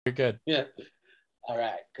You're good. Yeah. All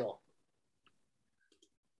right, cool.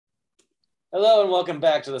 Hello and welcome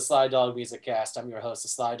back to the Sly Dog Music Cast. I'm your host, the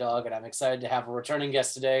Sly Dog, and I'm excited to have a returning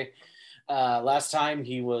guest today. Last time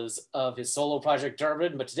he was of his solo project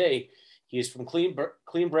Durbin, but today he is from Clean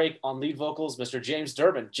Break on lead vocals, Mr. James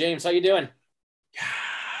Durbin. James, how you doing?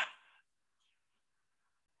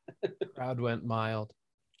 Crowd went mild.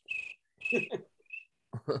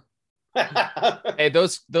 Oh Hey,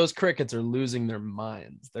 those crickets are losing their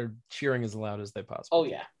minds. They're cheering as loud as they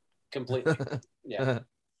possibly yeah, completely. Yeah,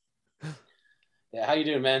 can. yeah. How you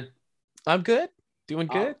doing, man? I'm good. Doing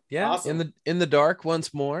good. Yeah. In Awesome. the dark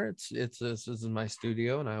once more. It's this is my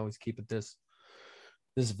studio and I always keep it this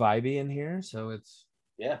vibey in here. So it's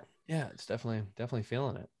Yeah, yeah, it's definitely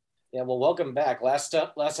feeling it. yeah. Well, welcome back. Last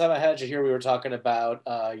time I had you here, we were talking about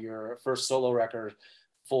your first solo record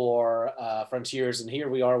for Frontiers, and here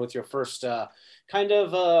we are with your first kind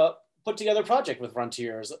of put together project with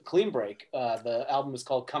Frontiers, Clean Break. The album is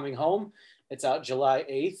called Coming Home. It's out July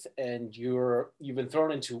 8th, and you've been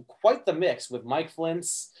thrown into quite the mix with Mike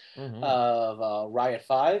Flintz Mm-hmm. of Riot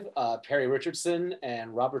 5, Perry Richardson,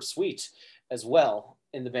 and Robert Sweet as well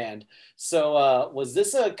in the band. So was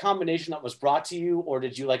this a combination that was brought to you, or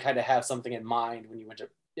did you like kind of have something in mind when you went to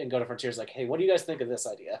and go to Frontiers? Like, hey, what do you guys think of this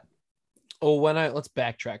idea? Oh, let's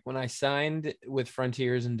backtrack. When I signed with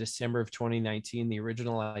Frontiers in December of 2019, the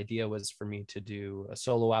original idea was for me to do a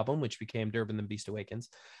solo album, which became Durbin the Beast Awakens.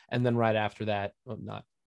 And then right after that, well, not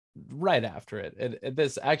right after it,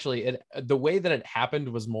 the way that it happened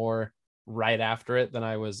was more right after it than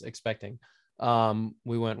I was expecting.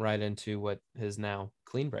 We went right into what is now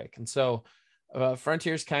Clean Break. And so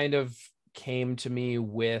Frontiers kind of came to me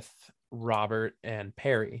with Robert and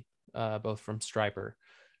Perry, both from Striper,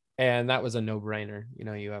 and that was a no-brainer. You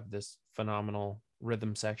know, you have this phenomenal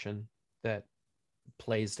rhythm section that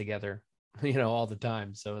plays together all the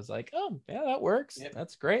time, so it's like, oh yeah, that works. Yep.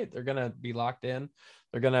 That's great. They're gonna be locked in,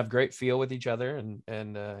 they're gonna have great feel with each other,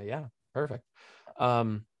 and yeah, perfect.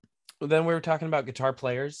 um then we were talking about guitar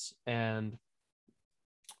players, and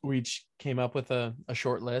we each came up with a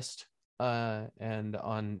short list, and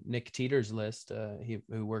on Nick Teeter's list, he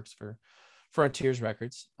who works for Frontiers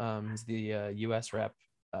Records, he's the US rep.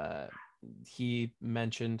 uh, he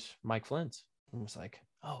mentioned Mike Flint and was like,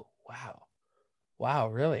 oh wow,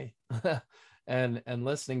 really? And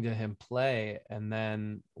listening to him play, and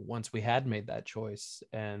then once we had made that choice,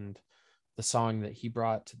 and the song that he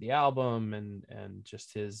brought to the album, and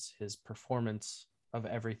just his performance of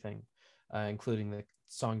everything, including the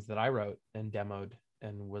songs that I wrote and demoed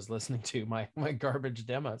and was listening to, my garbage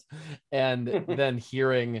demos, and then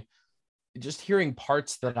hearing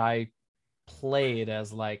parts that I played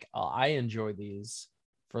as like, oh, I enjoy these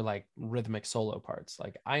for like rhythmic solo parts.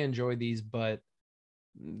 Like, I enjoy these, but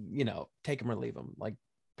take them or leave them. Like,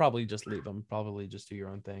 probably just leave them. Probably just do your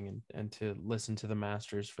own thing, and to listen to the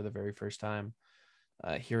masters for the very first time,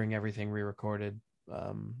 hearing everything re-recorded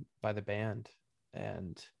by the band,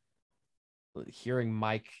 and hearing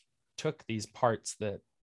Mike took these parts that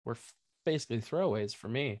were basically throwaways for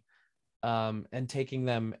me, and taking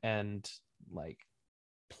them and like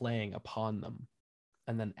playing upon them,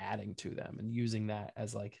 and then adding to them and using that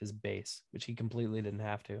as like his base, which he completely didn't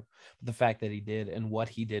have to. But the fact that he did, and what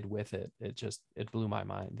he did with it, it blew my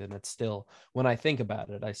mind. And it's still, when I think about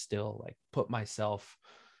it, I still like put myself,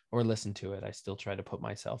 or listen to it, I still try to put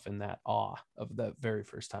myself in that awe of the very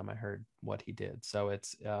first time I heard what he did. So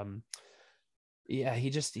it's yeah, he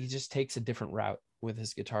just takes a different route with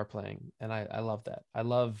his guitar playing, and I love that. I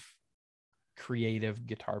love creative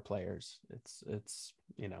guitar players.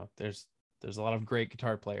 There's a lot of great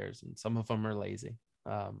guitar players, and some of them are lazy.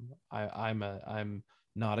 I'm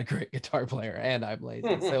not a great guitar player, and I'm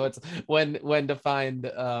lazy. So it's when to find,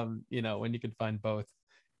 when you can find both,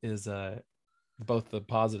 is both the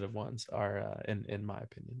positive ones are, in my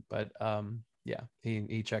opinion. But yeah,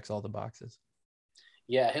 he checks all the boxes.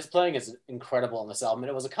 Yeah, his playing is incredible on this album, and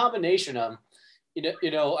it was a combination of,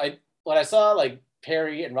 I when I saw like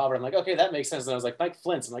Perry and Robert, I'm like, okay, that makes sense. And I was like, Mike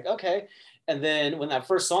Flint's, I'm like, okay. And then when that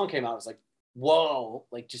first song came out, I was like, whoa,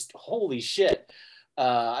 like just holy shit.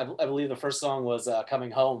 I believe the first song was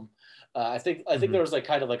 "Coming Home." I think Mm-hmm. there was like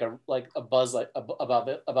kind of like a buzz about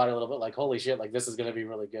it a little bit, like holy shit, like this is gonna be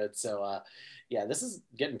really good. So yeah, this is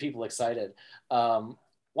getting people excited.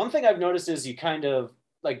 One thing I've noticed is you kind of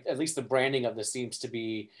like, at least the branding of this seems to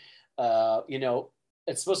be, uh, you know,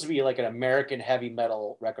 it's supposed to be like an American heavy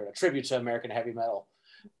metal record, a tribute to American heavy metal.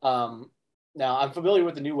 Um, Now I'm familiar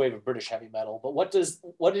with the new wave of British heavy metal, but what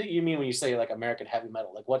do you mean when you say like American heavy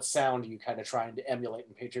metal? Like what sound are you kind of trying to emulate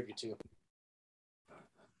and pay tribute to?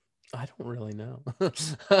 I don't really know.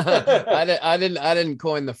 I didn't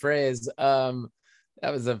coin the phrase.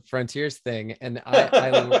 That was a Frontiers thing, and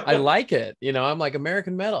I like it. You know, I'm like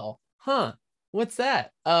American metal, huh? What's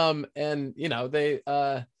that? And you know, they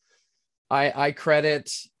I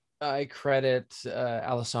credit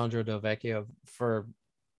Alessandro Del Vecchio for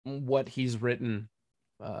what he's written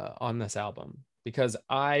on this album, because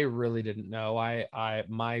I really didn't know. I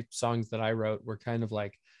my songs that I wrote were kind of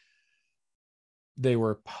like, they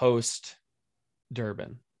were post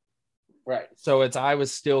Durbin. Right. So it's, I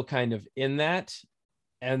was still kind of in that,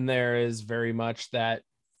 and there is very much that,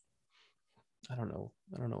 I don't know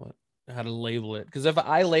what, how to label it, because if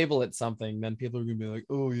I label it something, then people are gonna be like,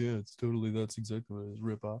 oh yeah, it's totally, that's exactly what it is,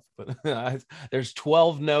 rip off. But there's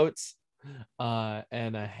 12 notes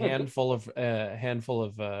and a handful of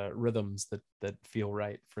rhythms that feel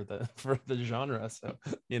right for the for the genre. So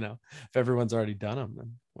you know, if everyone's already done them,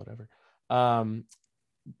 then whatever.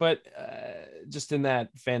 But just in that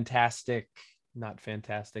fantastic, not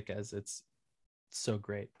fantastic as it's so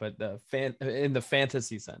great, but the fan in the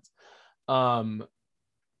fantasy sense. um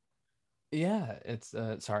yeah, it's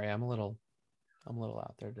sorry, I'm a little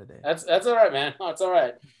out there today. That's all right, man. That's all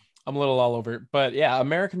right. I'm a little all over, but yeah,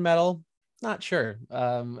 American metal, not sure.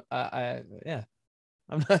 Yeah,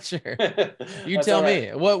 I'm not sure. You That's all tell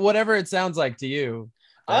right. me, whatever it sounds like to you.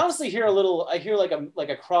 I That's honestly hear a little. I hear like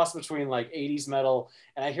a cross between like '80s metal,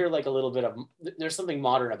 and I hear like a little bit of. There's something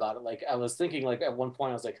modern about it. Like I was thinking, like at one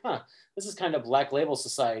point, I was like, "Huh, this is kind of Black Label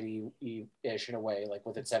Society ish in a way, like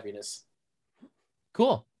with its heaviness."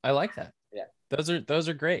 cool. I like that. Yeah, Those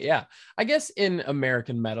are great. Yeah. I guess in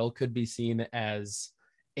American metal could be seen as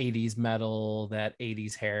 80s metal, that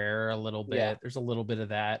 80s hair a little yeah, bit. There's a little bit of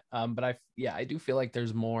that. But I do feel like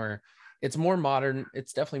there's more, it's more modern.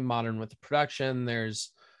 It's definitely modern with the production.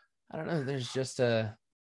 There's, I don't know, there's just a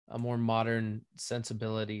more modern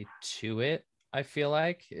sensibility to it. I feel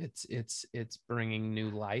like it's bringing new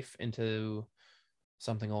life into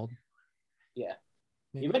something old. yeah.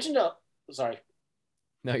 You Maybe. mentioned. Sorry,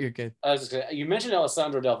 No, you're good. you mentioned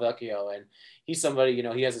Alessandro Del Vecchio, and he's somebody,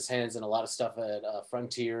 he has his hands in a lot of stuff at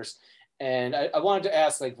Frontiers. And I wanted to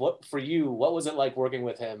ask, like, what for you? What was it like working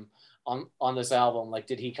with him on this album? Like,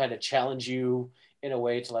 did he kind of challenge you in a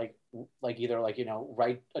way to like either like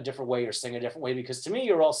write a different way or sing a different way? Because to me,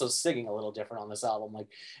 you're also singing a little different on this album. Like,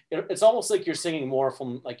 it's almost like you're singing more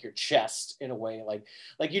from like your chest in a way.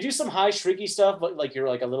 Like you do some high shrieky stuff, but like you're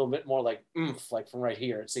like a little bit more like oomph, like from right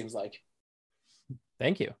here. It seems like.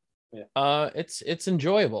 Thank you. Yeah. It's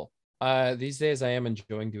enjoyable. These days I am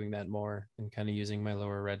enjoying doing that more and kind of using my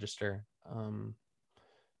lower register.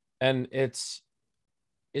 And it's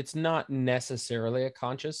not necessarily a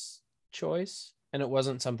conscious choice, and it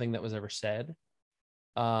wasn't something that was ever said.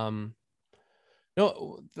 Um,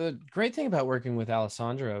 no, the great thing about working with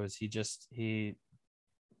Alessandro is he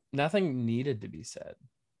nothing needed to be said,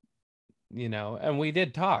 and we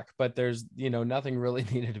did talk, but there's, nothing really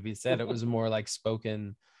needed to be said. It was more like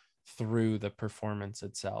spoken through the performance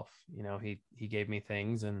itself. He gave me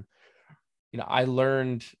things, and I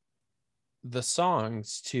learned the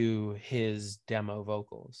songs to his demo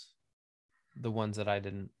vocals, the ones that I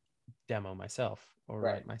didn't demo myself or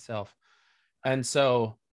Right. write myself. And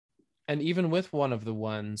so, and even with one of the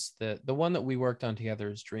ones, the one that we worked on together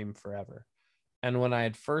is Dream Forever. And when I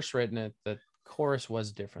had first written it, the chorus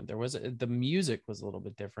was different. The music was a little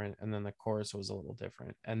bit different, and then the chorus was a little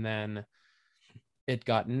different. And then it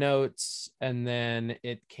got notes, and then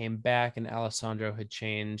it came back, and Alessandro had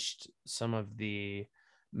changed some of the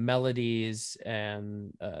melodies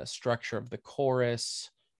and structure of the chorus.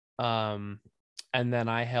 And then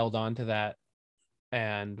I held on to that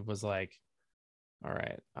and was like, all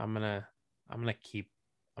right, I'm gonna keep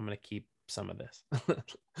some of this.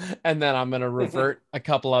 And then I'm gonna revert a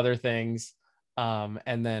couple other things,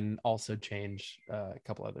 and then also change a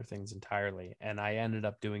couple other things entirely. And I ended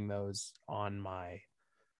up doing those on my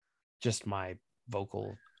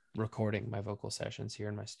vocal recording, my vocal sessions here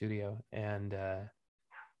in my studio.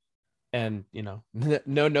 And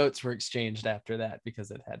no notes were exchanged after that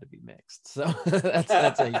because it had to be mixed. So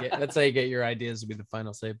that's how you get your ideas to be the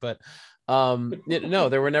final say. But no,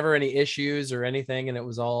 there were never any issues or anything, and it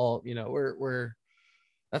was all, we're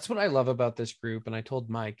that's what I love about this group. And I told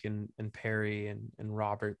Mike and Perry and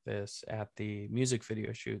Robert this at the music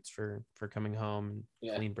video shoots for Coming Home and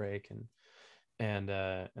Yeah. Clean Break and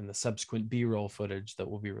the subsequent B-roll footage that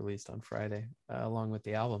will be released on Friday along with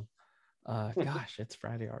the album. Gosh, it's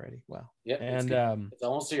Friday already. Wow. Yeah. And it's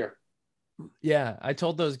almost here. yeah, I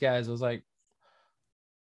told those guys, I was like,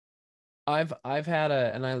 I've had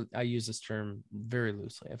and I use this term very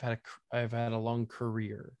loosely. I've had a long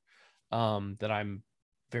career that I'm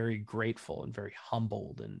very grateful and very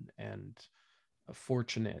humbled and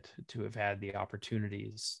fortunate to have had the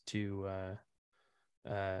opportunities to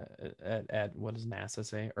at what does NASA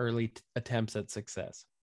say? Early attempts at success.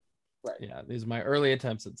 Right. Yeah, these are my early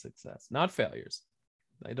attempts at success, not failures.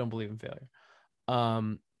 I don't believe in failure.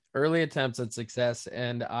 Early attempts at success,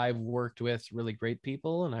 and I've worked with really great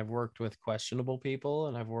people, and I've worked with questionable people,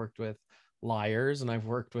 and I've worked with liars, and I've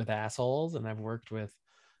worked with assholes, and I've worked with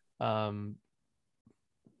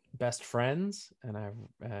best friends, and I've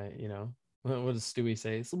what does Stewie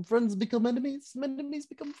say? Some friends become enemies, some enemies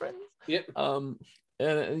become friends. Yep.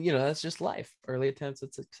 That's just life. Early attempts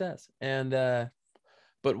at success, and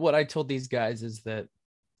but what I told these guys is that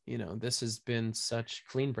this has been such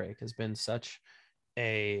clean break, has been such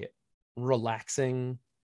a relaxing.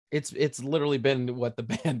 It's literally been what the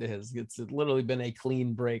band is. It's literally been a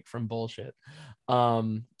clean break from bullshit,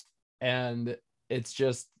 and it's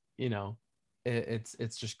just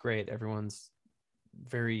it's just great. Everyone's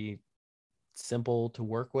very simple to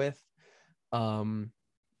work with. If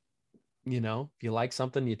you like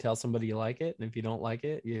something, you tell somebody you like it, and if you don't like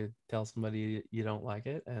it, you tell somebody you don't like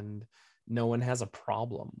it, and no one has a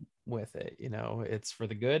problem with it. It's for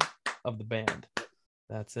the good of the band.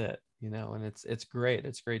 That's it. And it's great.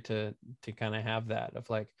 It's great to kind of have that of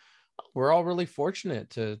like, we're all really fortunate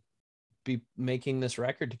to be making this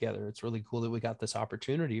record together. It's really cool that we got this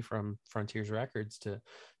opportunity from Frontiers Records to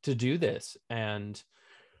do this. And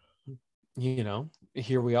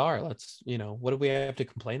here we are. Let's what do we have to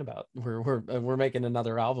complain about? We're making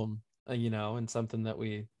another album, and something that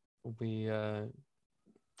we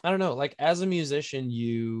I don't know, like as a musician,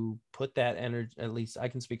 you put that energy, at least I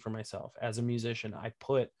can speak for myself. As a musician, I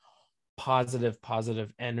put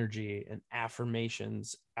positive energy and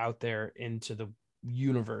affirmations out there into the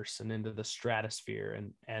universe and into the stratosphere,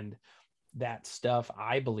 and that stuff,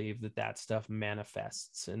 I believe that stuff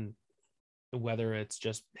manifests, and whether it's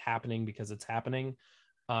just happening because it's happening,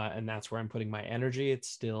 and that's where I'm putting my energy, it's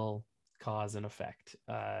still cause and effect.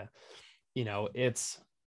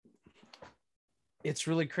 It's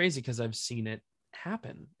really crazy because I've seen it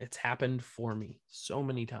happen. It's happened for me so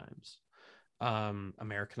many times.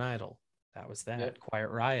 American Idol, that was that. Yep. Quiet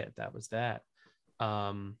Riot, that was that.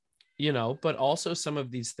 But also some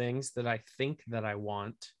of these things that I think that I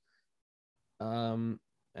want. And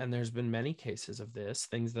there's been many cases of this,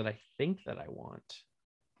 things that I think that I want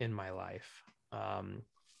in my life.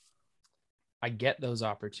 I get those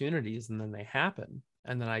opportunities and then they happen.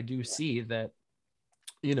 And then I do see that,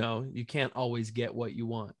 you can't always get what you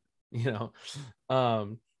want, it's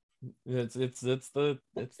the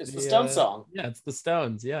Stones song. Yeah, it's the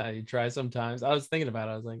Stones. Yeah, you try sometimes. I was thinking about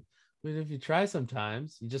it. I was like, but if you try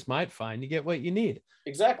sometimes, you just might find you get what you need.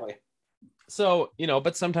 Exactly. So,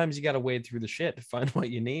 but sometimes you got to wade through the shit to find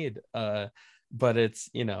what you need. But it's,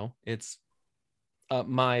 it's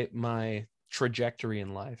my trajectory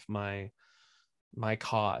in life, my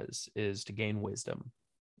cause is to gain wisdom.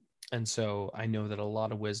 And so I know that a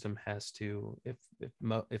lot of wisdom has to, if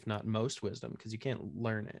not most wisdom, because you can't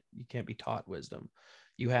learn it, you can't be taught wisdom.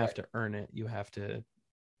 You have to earn it. You have to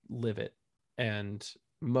live it. And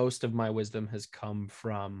most of my wisdom has come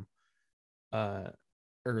from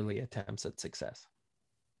early attempts at success.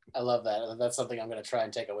 I love that. That's something I'm going to try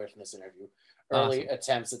and take away from this interview. Early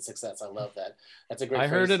attempts at success. I love that. That's a great. I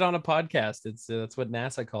heard it on a podcast. That's what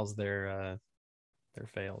NASA calls their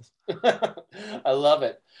fails. I love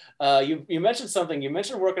it. You mentioned something. You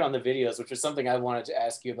mentioned working on the videos, which is something I wanted to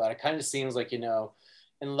ask you about. It kind of seems like, in the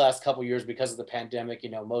last couple of years, because of the pandemic,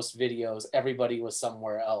 most videos, everybody was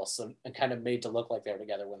somewhere else and kind of made to look like they were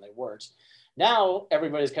together when they weren't. Now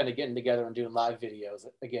everybody's kind of getting together and doing live videos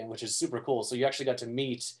again, which is super cool. So you actually got to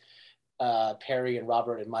meet Perry and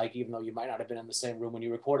Robert and Mike, even though you might not have been in the same room when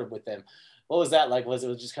you recorded with them. What was that like? Was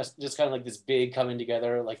it just kind of like this big coming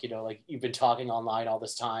together, like, like you've been talking online all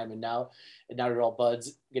this time and now you're all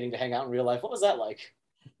buds getting to hang out in real life? What was that like?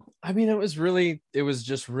 I mean, it was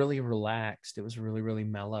just really relaxed. It was really, really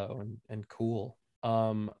mellow and cool.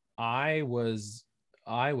 I was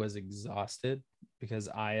exhausted because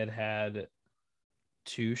I had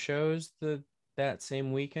 2 shows that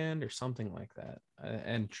same weekend or something like that,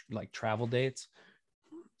 and like travel dates.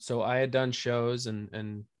 So I had done shows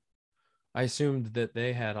and I assumed that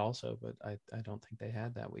they had also, but I don't think they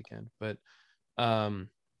had that weekend. But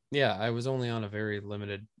yeah, I was only on a very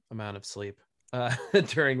limited amount of sleep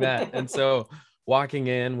during that. And so walking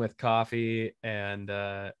in with coffee and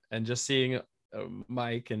just seeing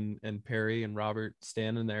Mike and Perry and Robert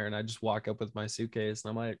standing there, and I just walk up with my suitcase and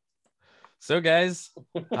I'm like, So guys,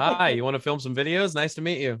 hi, you want to film some videos? Nice to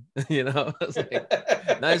meet you. It's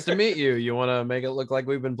like, nice to meet you. You want to make it look like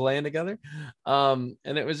we've been playing together? And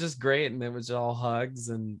it was just great. And it was all hugs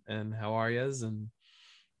and how are yous? And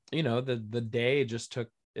the day just took,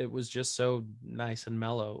 it was just so nice and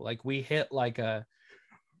mellow. Like we hit like a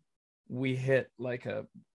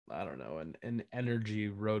I don't know, an energy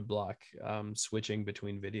roadblock, switching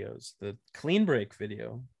between videos. The Clean Break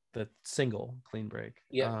video, the single Clean Break,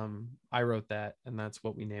 Yeah. I wrote that, and that's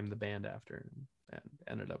what we named the band after, and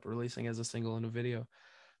ended up releasing as a single and a video.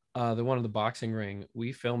 The one in the boxing ring,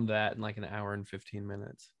 we filmed that in like an hour and 15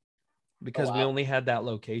 minutes Oh because we wow. only had that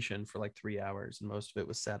location for like 3 hours, and most of it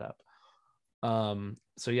was set up.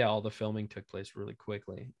 So yeah, all the filming took place really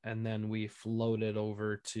quickly, and then we floated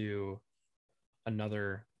over to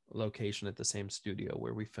another location at the same studio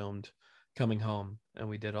where we filmed Coming Home, and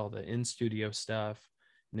we did all the in studio stuff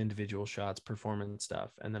and individual shots, performance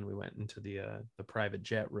stuff, and then we went into the private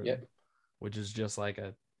jet room, Yeah. which is just like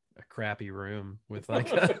a crappy room with like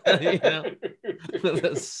a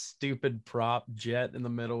stupid prop jet in the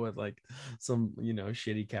middle with like some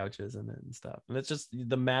shitty couches in it and stuff, and it's just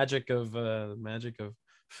the magic of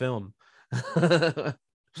film.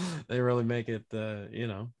 They really make it they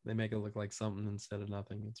make it look like something instead of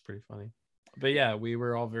nothing. It's pretty funny. But yeah, we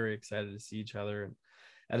were all very excited to see each other, and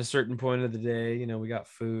at a certain point of the day, we got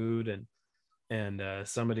food, and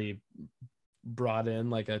somebody brought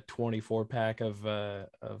in like a 24 pack of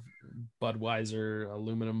Budweiser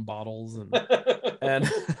aluminum bottles, and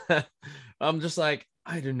I'm just like,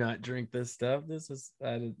 I do not drink this stuff.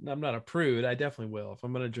 I'm not a prude. I definitely will. If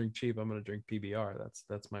I'm gonna drink cheap, I'm gonna drink PBR.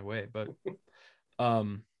 That's my way. But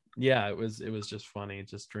yeah, it was just funny,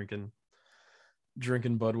 just drinking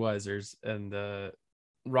Budweisers, and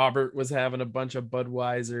Robert was having a bunch of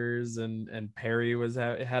Budweisers, and Perry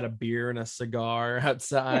had a beer and a cigar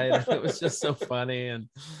outside. It was just so funny, and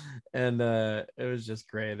it was just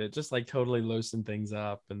great. It just like totally loosened things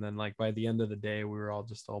up, and then like by the end of the day, we were all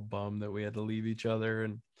just all bummed that we had to leave each other,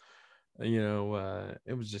 and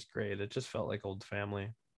it was just great. It just felt like old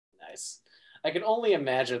family. Nice. I can only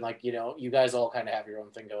imagine, like, you guys all kind of have your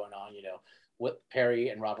own thing going on, with Perry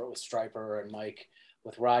and Robert with Striper and Mike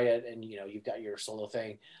with Riot, and, you've got your solo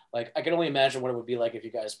thing. Like, I can only imagine what it would be like if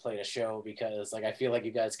you guys played a show, because, like, I feel like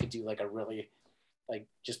you guys could do, like, a really, like,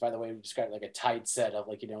 just by the way we described, like a tight set of,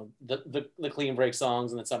 like, the Clean Break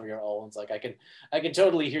songs and then some of your own. Like, I can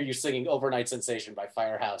totally hear you singing Overnight Sensation by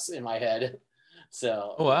Firehouse in my head.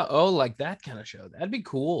 So, Oh, wow. Oh, like that kind of show. That'd be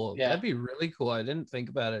cool. yeah, That'd be really cool. I didn't think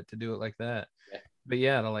about it to do it like that. yeah, But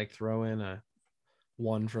yeah, to like throw in a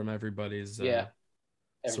one from everybody's yeah.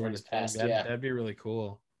 sort Everybody's of thing. past, That'd yeah. that'd be really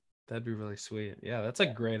cool. That'd be really sweet. Yeah, that's a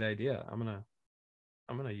Yeah. great idea. Can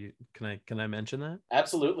I mention that?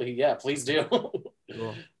 Absolutely, yeah. Please do. Cool.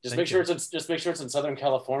 just make Thank sure you. it's in Southern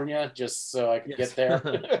California, just so I could Yes. get there.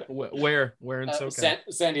 Where in SoCal?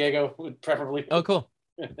 San Diego, preferably. Oh, cool.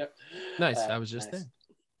 Nice. I was just Nice. there.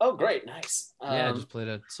 Oh, great, nice. Yeah, I just played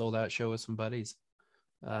a sold out show with some buddies.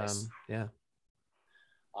 Nice, Yeah.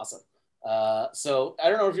 awesome. So I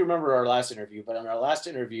don't know if you remember our last interview, but in our last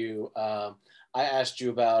interview, I asked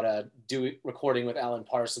you about recording with Alan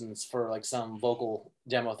Parsons for like some vocal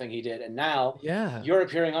demo thing he did, and now Yeah. you're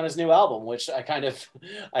appearing on his new album, which I kind of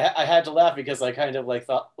I had to laugh because I kind of like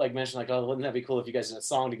thought, like, mentioned, like, oh, wouldn't that be cool if you guys did a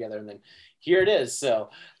song together, and then here it is. So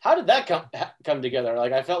how did that come together?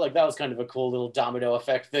 Like, I felt like that was kind of a cool little domino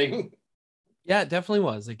effect thing. Yeah, it definitely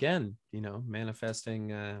was. Again, manifesting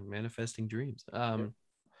dreams.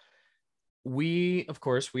 We, of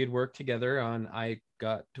course, we had worked together on, I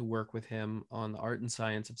got to work with him on the art and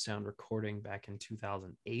science of sound recording back in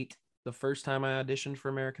 2008, the first time I auditioned for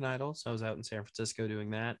American Idol. So I was out in San Francisco doing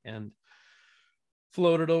that, and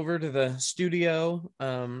floated over to the studio.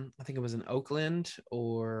 I think it was in Oakland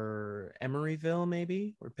or Emeryville,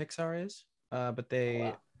 maybe, where Pixar is. But Oh, they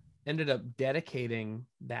wow. ended up dedicating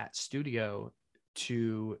that studio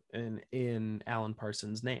to in Alan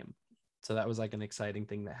Parsons' name. So that was like an exciting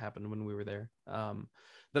thing that happened when we were there,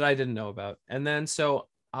 that I didn't know about. And then so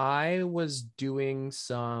I was doing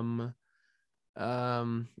some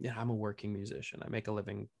I'm a working musician. I make a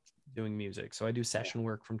living doing music. So I do Yeah. session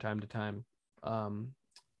work from time to time.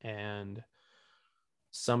 And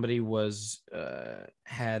somebody was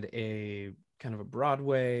had a kind of a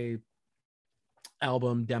Broadway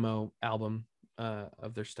demo album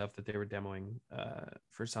of their stuff that they were demoing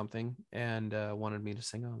for something, and wanted me to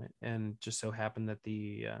sing on it. And just so happened that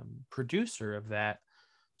the producer of that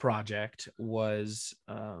project was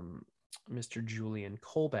Mr. Julian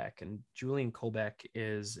Colbeck, and Julian Colbeck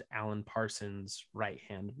is Alan Parsons' right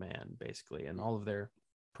hand man, basically, and all of their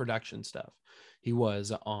production stuff. He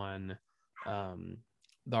was on The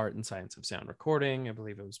Art and Science of Sound Recording. I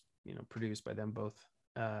believe it was, produced by them both.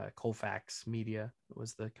 Colfax Media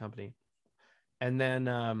was the company. And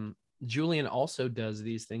then Julian also does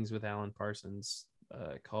these things with Alan Parsons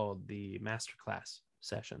called the Masterclass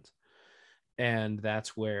sessions. And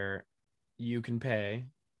that's where you can pay.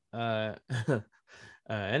 Anyone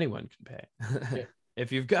can pay. Yeah.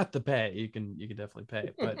 If you've got the pay, you can definitely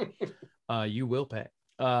pay, but you will pay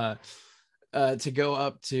to go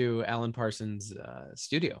up to Alan Parsons'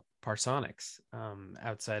 studio, Parsonics,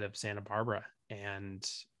 outside of Santa Barbara, and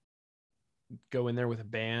go in there with a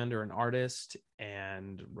band or an artist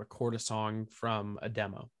and record a song from a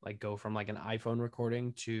demo. Like go from like an iPhone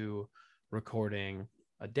recording to recording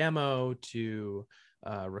a demo to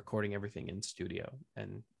recording everything in studio.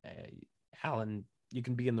 And Alan, you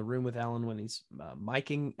can be in the room with Alan when he's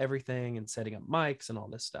miking everything and setting up mics and all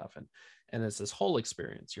this stuff. And it's this whole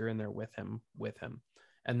experience. You're in there with him.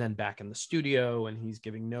 And then back in the studio and he's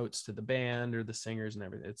giving notes to the band or the singers and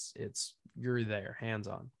everything. It's you're there hands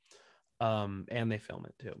on. And they film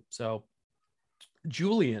it too. So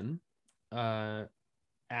Julian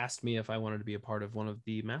asked me if I wanted to be a part of one of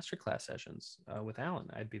the masterclass sessions with Alan.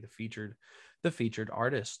 I'd be the featured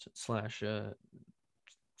artist /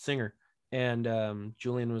 singer. And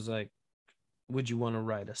Julian was like, would you want to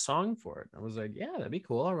write a song for it? I was like, yeah, that'd be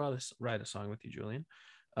cool. I'll write a song with you, Julian.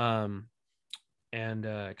 And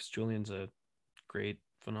because Julian's a great,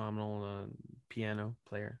 phenomenal piano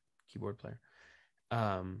player, keyboard player.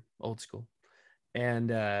 Old school.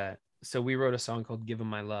 And so we wrote a song called Give 'Em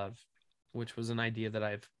My Love, which was an idea that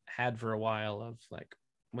I've had for a while of like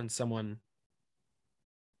when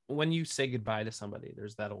you say goodbye to somebody,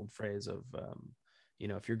 there's that old phrase of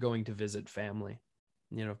if you're going to visit family,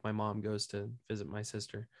 if my mom goes to visit my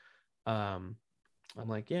sister, I'm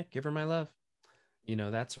like, yeah, give her my love,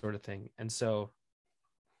 that sort of thing. And so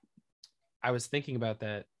I was thinking about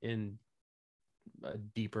that in a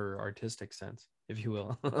deeper artistic sense, if you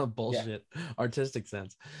will, bullshit artistic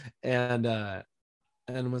sense, and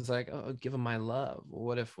was like, oh, give them my love.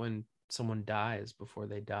 What if when someone dies, before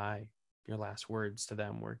they die, your last words to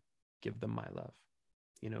them were give them my love,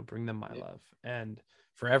 bring them my love. And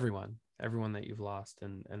for everyone that you've lost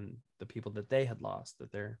and the people that they had lost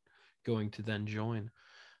that they're going to then join,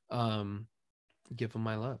 give them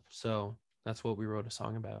my love. So that's what we wrote a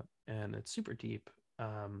song about, and it's super deep.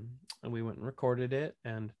 And we went and recorded it,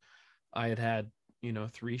 and I had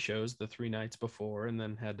 3 shows the 3 nights before, and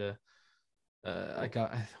then had to I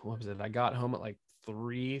got home at like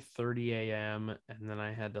 3:30 a.m. and then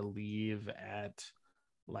I had to leave at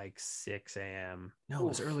like 6 a.m. No, it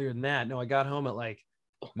was earlier than that. No, I got home at like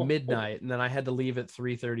midnight, and then I had to leave at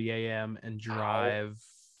 3:30 a.m. and drive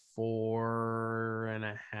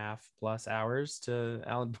 4.5+ hours to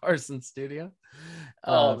Alan Parsons' studio.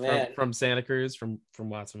 From Santa Cruz, from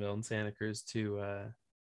Watsonville and Santa Cruz to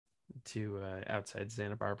outside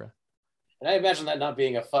Santa Barbara. And I imagine that not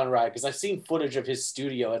being a fun ride, because I've seen footage of his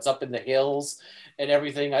studio. It's up in the hills and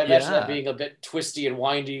everything. I imagine that being a bit twisty and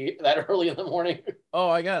windy that early in the morning. Oh,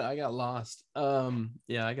 I got lost. I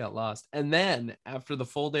got lost. And then after the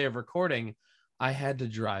full day of recording, I had to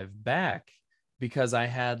drive back because I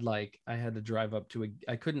had to drive up to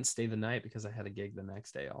I couldn't stay the night because I had a gig the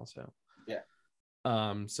next day also. Yeah.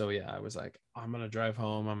 So yeah, I was like, I'm going to drive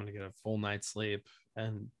home. I'm going to get a full night's sleep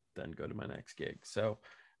and then go to my next gig. So,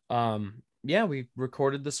 we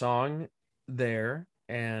recorded the song there,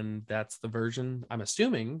 and that's the version. I'm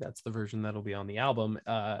assuming that's the version that'll be on the album,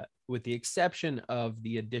 with the exception of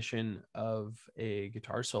the addition of a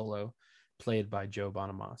guitar solo played by Joe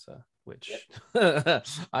Bonamassa, which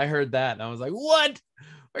I heard that and I was like, what?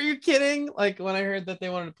 Are you kidding? Like when I heard that they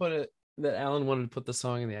wanted to put it, that Alan wanted to put the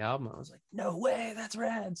song in the album, I was like, no way, that's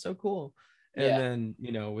rad, so cool. And then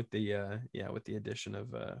with the addition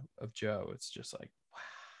of Joe, it's just like,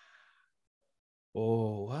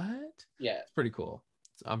 oh, what? Yeah, it's pretty cool.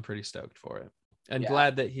 I'm pretty stoked for it, and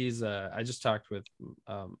glad that he's I just talked with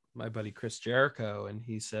my buddy Chris Jericho, and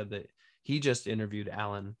he said that he just interviewed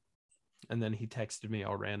Alan, and then he texted me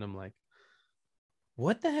all random like,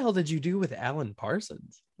 what the hell did you do with Alan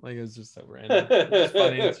Parsons? Like, it was just so random. It's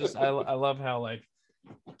funny. It's just I love how, like,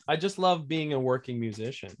 I just love being a working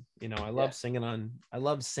musician. I love singing. I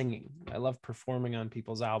love performing on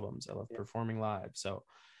people's albums. I love performing live. So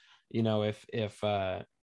if I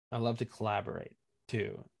love to collaborate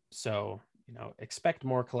too. So, expect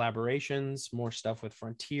more collaborations, more stuff with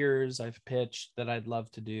Frontiers I've pitched that I'd love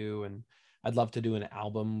to do. And I'd love to do an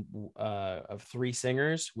album of 3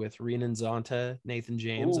 singers with Renan Zonta, Nathan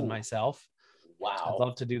James, and myself. I'd Wow.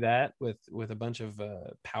 love to do that with a bunch of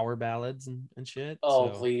power ballads and shit. Oh,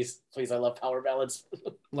 So please, please! I love power ballads.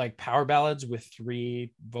 like power ballads with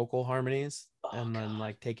 3 vocal harmonies, Oh and then God.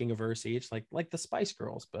 like taking a verse each, like the Spice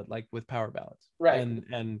Girls, but like with power ballads. Right.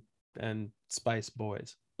 And Spice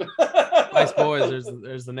Boys. Spice Boys.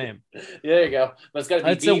 There's the name. There you go. But it's got to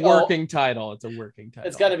be It's a B-O. working title. It's a working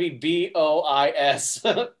It's got title. to be BOIS.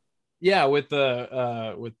 Yeah, with the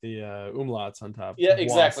umlauts on top. Yeah, Bois.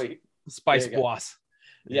 exactly. There Spice you go. Bois.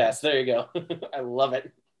 Yeah. Yes, there you go. I love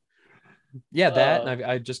it. Yeah, that, and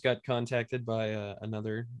I just got contacted by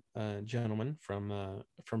another gentleman from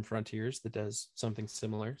Frontiers that does something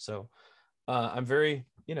similar. So I'm very,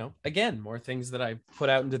 again, more things that I put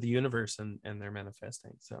out into the universe, and they're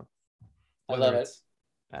manifesting. So I whether love it. it's,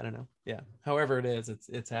 I don't know, yeah, however it is,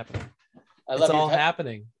 it's happening. I It's love your all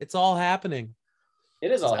happening. It's all happening.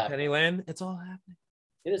 It is Is all that Penny happening. Lane? It's all happening.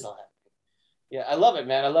 It is all happening. Yeah, I love it,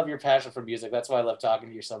 man. I love your passion for music. That's why I love talking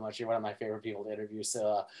to you so much. You're one of my favorite people to interview.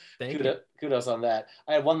 So Thank you. kudos on that.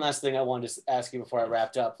 I had one last thing I wanted to ask you before I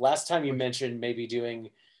wrapped up. Last time you mentioned maybe doing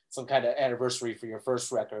some kind of anniversary for your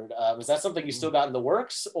first record. Is that something you still got in the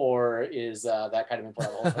works, or is that kind of been put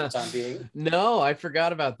on hold for the time being? No, I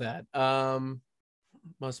forgot about that.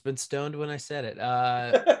 Must have been stoned when I said it.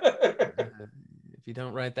 If you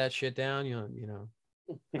don't write that shit down,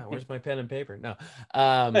 where's my pen and paper? No.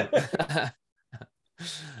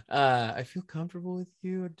 I feel comfortable with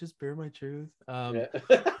you. Just bear my truth. Yeah.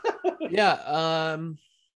 Yeah.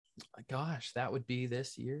 Gosh, that would be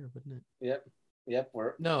this year, wouldn't it? Yep.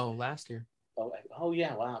 No, last year. Oh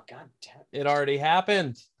yeah. Wow. God damn. It already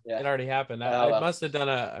happened. Yeah. It already happened. Oh, well. I must have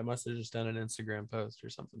just done an Instagram post or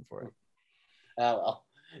something for it. Oh well.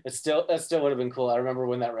 That still would have been cool. I remember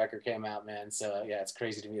when that record came out, man. So yeah, it's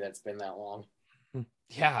crazy to me that it's been that long.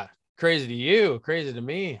 Yeah. Crazy to you, crazy to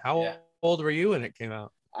me. How old were you when it came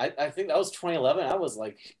out? I think that was 2011. I was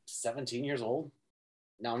like 17 years old.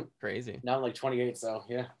 Now crazy. Now I'm like 28. So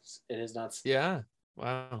yeah, it is nuts. Yeah.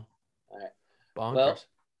 Wow. All right. Bonkers.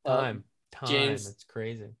 Well, time. James, it's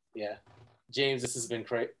crazy. Yeah, James, this has been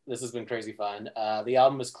crazy fun. The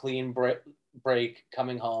album is Clean Break,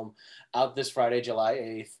 Coming Home, out this Friday,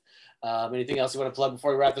 July 8th. Anything else you want to plug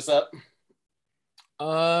before we wrap this up?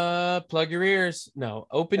 Plug your ears. No,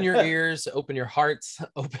 open your ears, open your hearts,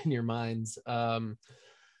 open your minds. Man,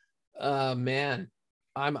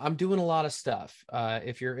 I'm doing a lot of stuff.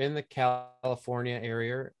 If you're in the California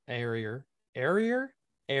area,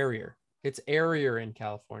 it's airier in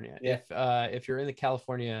California. Yeah. If you're in the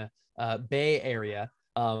California Bay Area,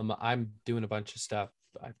 I'm doing a bunch of stuff.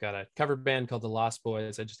 I've got a cover band called the Lost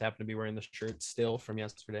Boys. I just happen to be wearing the shirt still from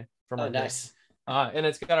yesterday. Nice. And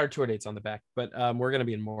it's got our tour dates on the back. But we're going to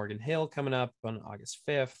be in Morgan Hill coming up on August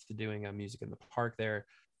 5th, doing music in the park there.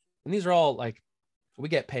 And these are all like, we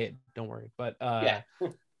get paid, don't worry. But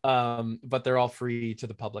but they're all free to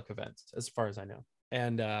the public events, as far as I know.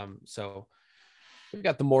 And so we've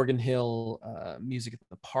got the Morgan Hill Music at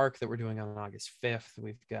the Park that we're doing on August 5th.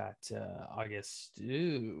 We've got August, I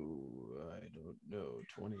don't know,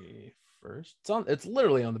 21st. It's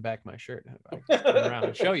literally on the back of my shirt. I can turn around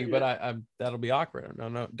and show you, but I'm that'll be awkward.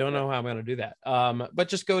 Don't know how I'm going to do that. But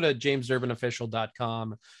just go to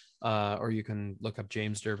jamesdurbinofficial.com, or you can look up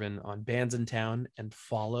James Durbin on Bands in Town and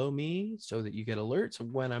follow me so that you get alerts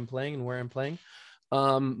of when I'm playing and where I'm playing.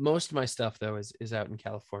 Most of my stuff though is out in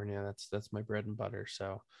California. That's my bread and butter.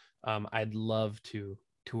 So I'd love to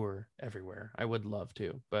tour everywhere. I would love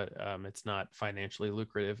to, but it's not financially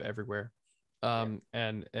lucrative everywhere. And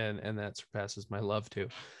that surpasses my love to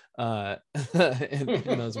in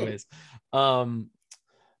those ways. But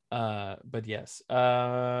yes,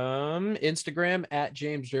 Instagram at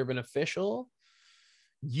James Durbin Official,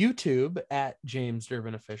 YouTube at James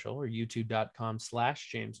Durbin Official, or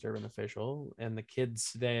youtube.com/James Durbin Official. And the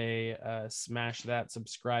kids today, smash that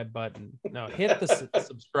subscribe button. No, hit the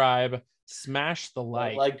subscribe, smash the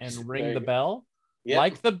like and ring the bell. Yep.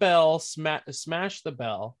 Like the bell, smash the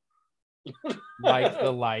bell, like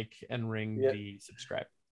the like, and ring the subscribe.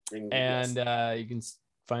 And you can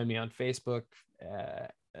find me on Facebook,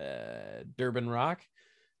 Durbin Rock.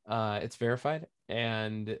 It's verified.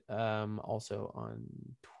 And also on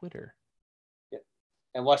Twitter. Yeah.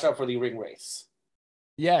 And watch out for the ring race.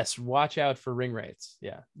 Yes, watch out for ring rates.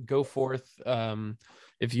 Yeah, go forth.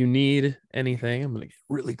 If you need anything, I'm going to get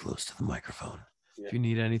really close to the microphone. Yeah. If you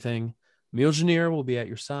need anything, Mjolnir will be at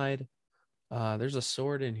your side. There's a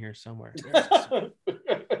sword in here somewhere.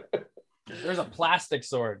 There's a plastic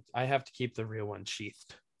sword. I have to keep the real one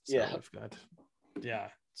sheathed. So I've got,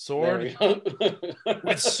 sword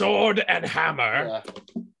with sword and hammer,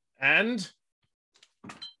 and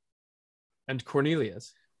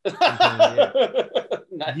Cornelius.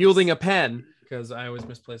 Nice. Yielding a pen because I always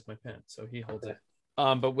misplace my pen, so he holds it.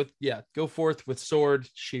 But go forth with sword,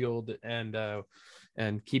 shield, and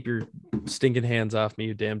keep your stinking hands off me,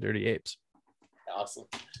 you damn dirty apes. Awesome.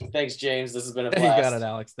 Thanks, James. This has been a You blast. got it,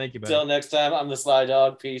 Alex. Thank you, buddy. Till next time, I'm the Sly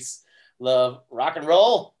Dog. Peace, love, rock and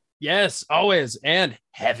roll. Yes, always, and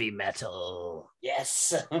heavy metal.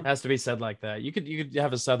 Yes. Has to be said like that. You could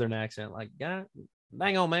have a southern accent, like, yeah,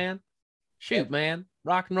 dang on, man. Shoot, man.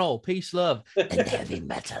 Rock and roll, peace, love, and heavy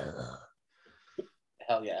metal.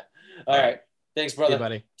 Hell yeah. All right. Thanks, brother. Hey,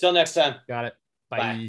 buddy. Till next time. Got it. Bye. Bye.